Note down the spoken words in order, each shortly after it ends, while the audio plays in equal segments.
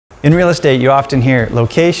In real estate, you often hear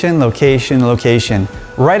location, location, location.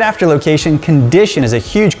 Right after location, condition is a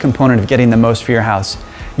huge component of getting the most for your house.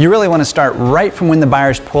 You really want to start right from when the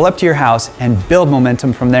buyers pull up to your house and build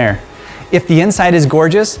momentum from there. If the inside is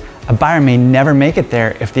gorgeous, a buyer may never make it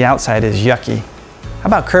there if the outside is yucky. How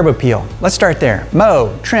about curb appeal? Let's start there.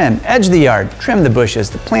 Mow, trim, edge the yard, trim the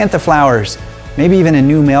bushes, plant the flowers, maybe even a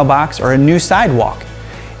new mailbox or a new sidewalk.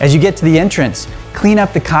 As you get to the entrance, clean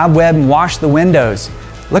up the cobweb and wash the windows.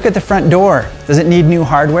 Look at the front door. Does it need new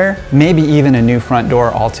hardware? Maybe even a new front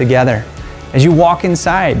door altogether. As you walk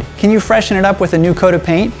inside, can you freshen it up with a new coat of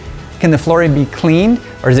paint? Can the flooring be cleaned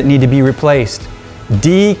or does it need to be replaced?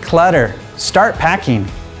 Declutter. Start packing.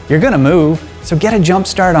 You're gonna move, so get a jump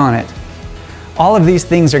start on it. All of these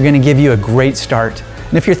things are gonna give you a great start.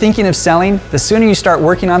 And if you're thinking of selling, the sooner you start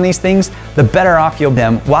working on these things, the better off you'll be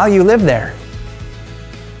while you live there.